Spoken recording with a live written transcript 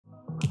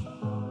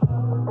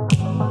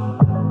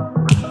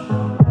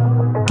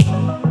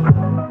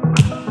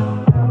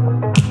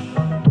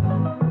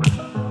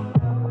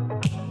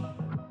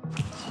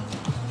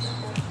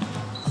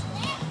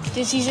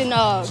This season,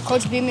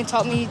 Coach Beeman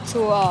taught me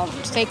to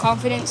stay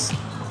confident,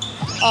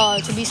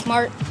 to be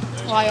smart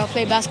while I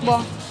play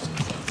basketball,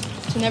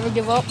 to never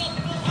give up.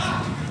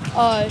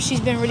 She's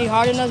been really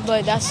hard on us,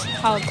 but that's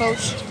how a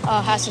coach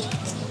has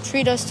to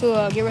treat us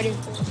to get ready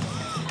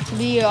to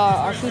be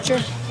our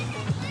future.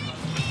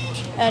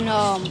 And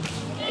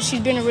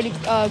she's been a really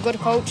good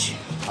coach.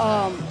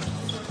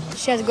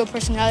 She has a good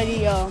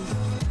personality.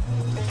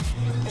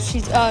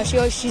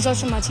 She's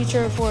also my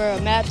teacher for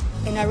math,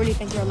 and I really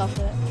thank her a lot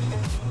for that.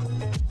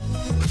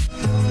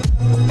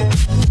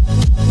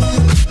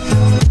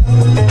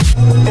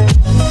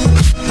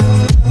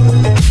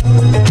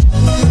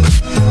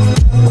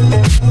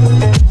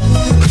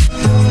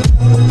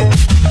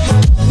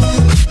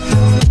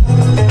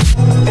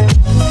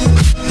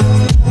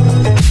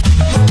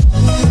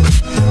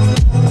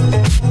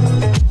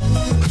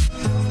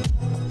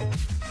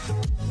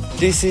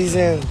 This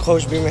season,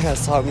 Coach Beeman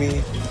has taught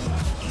me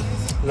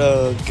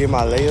to get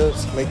my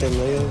layups, make them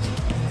layups.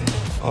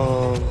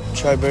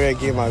 Try better at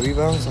getting my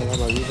rebounds. I got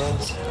my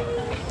rebounds.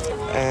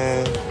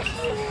 And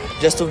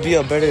just to be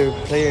a better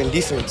player in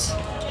defense.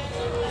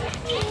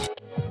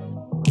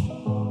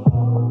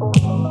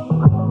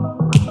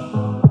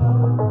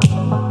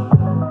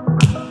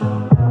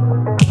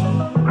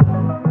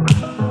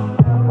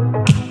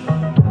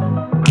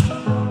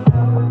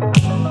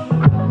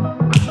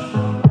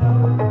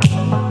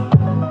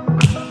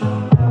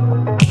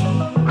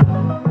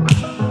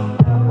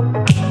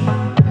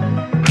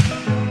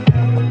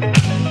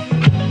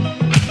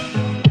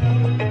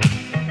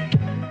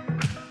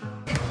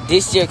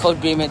 This year, Coach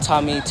Beeman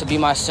taught me to be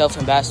myself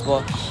in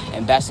basketball,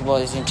 and basketball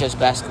isn't just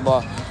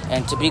basketball,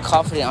 and to be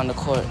confident on the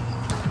court,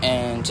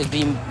 and to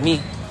be me.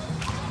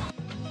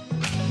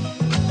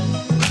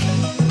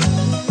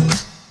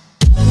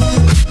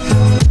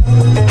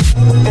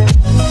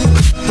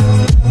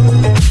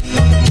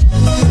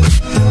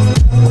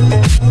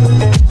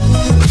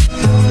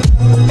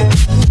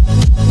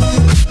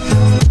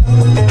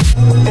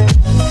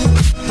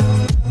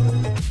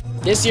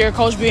 This year,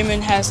 Coach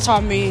Beeman has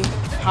taught me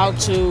how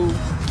to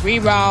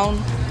rebound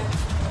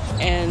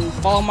and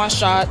follow my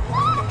shot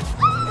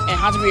and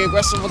how to be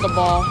aggressive with the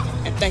ball.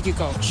 And thank you,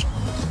 Coach.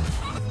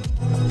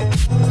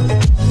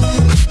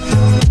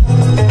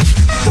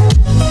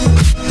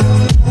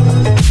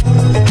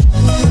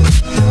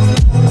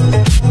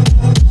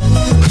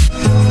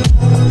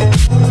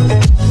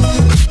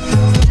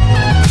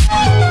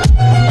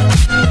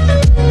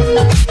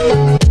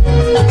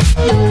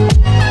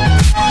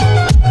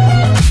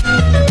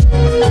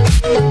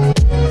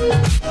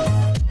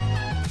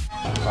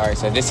 Alright,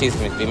 so this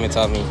season, Ms. Beeman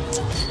taught me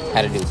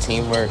how to do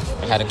teamwork,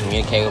 how to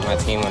communicate with my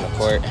team on the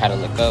court, how to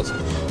look up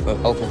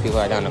with open people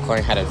right down the court,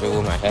 and how to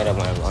dribble my head up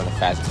when I'm on the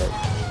fast break.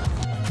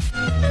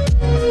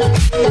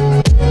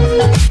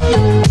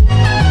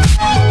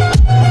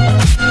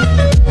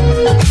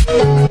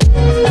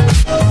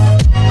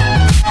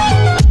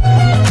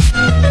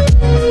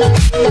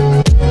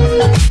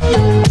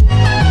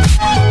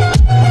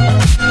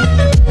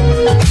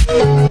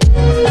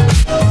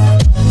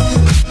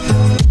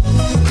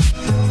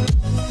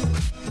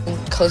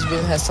 Coach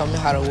Beeman has taught me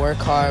how to work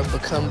hard,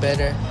 become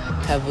better,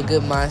 have a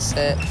good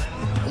mindset,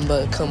 and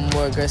become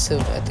more aggressive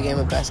at the game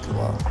of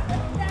basketball.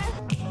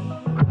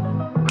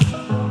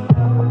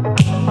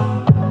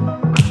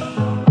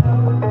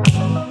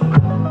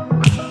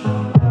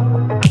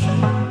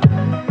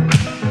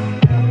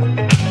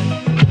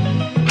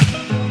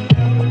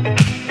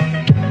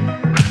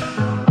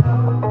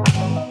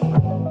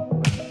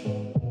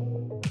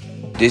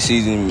 This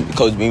season,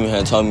 Coach Beeman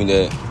had taught me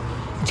that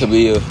to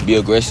be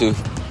aggressive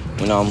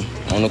when I'm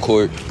on the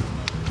court,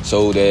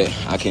 so that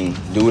I can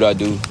do what I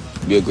do,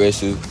 be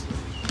aggressive,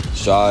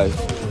 strive,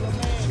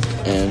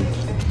 and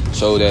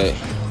show that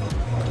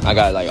I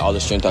got like all the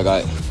strength I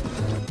got.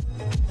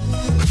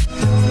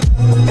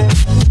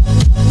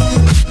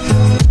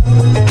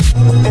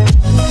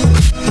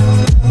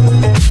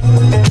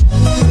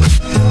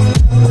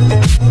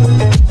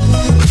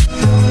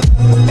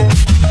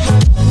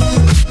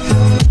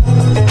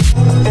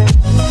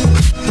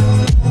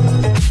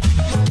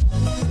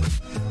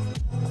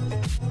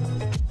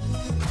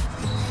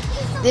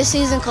 This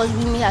season, Coach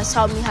Beeman has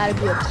taught me how to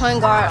be a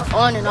point guard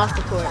on and off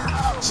the court.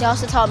 She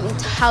also taught me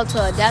how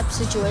to adapt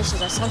to situations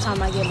that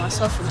sometimes I get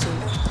myself into.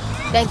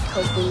 Thank you,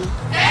 Coach Beeman.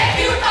 Thank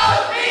you,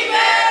 Coach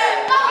Beeman!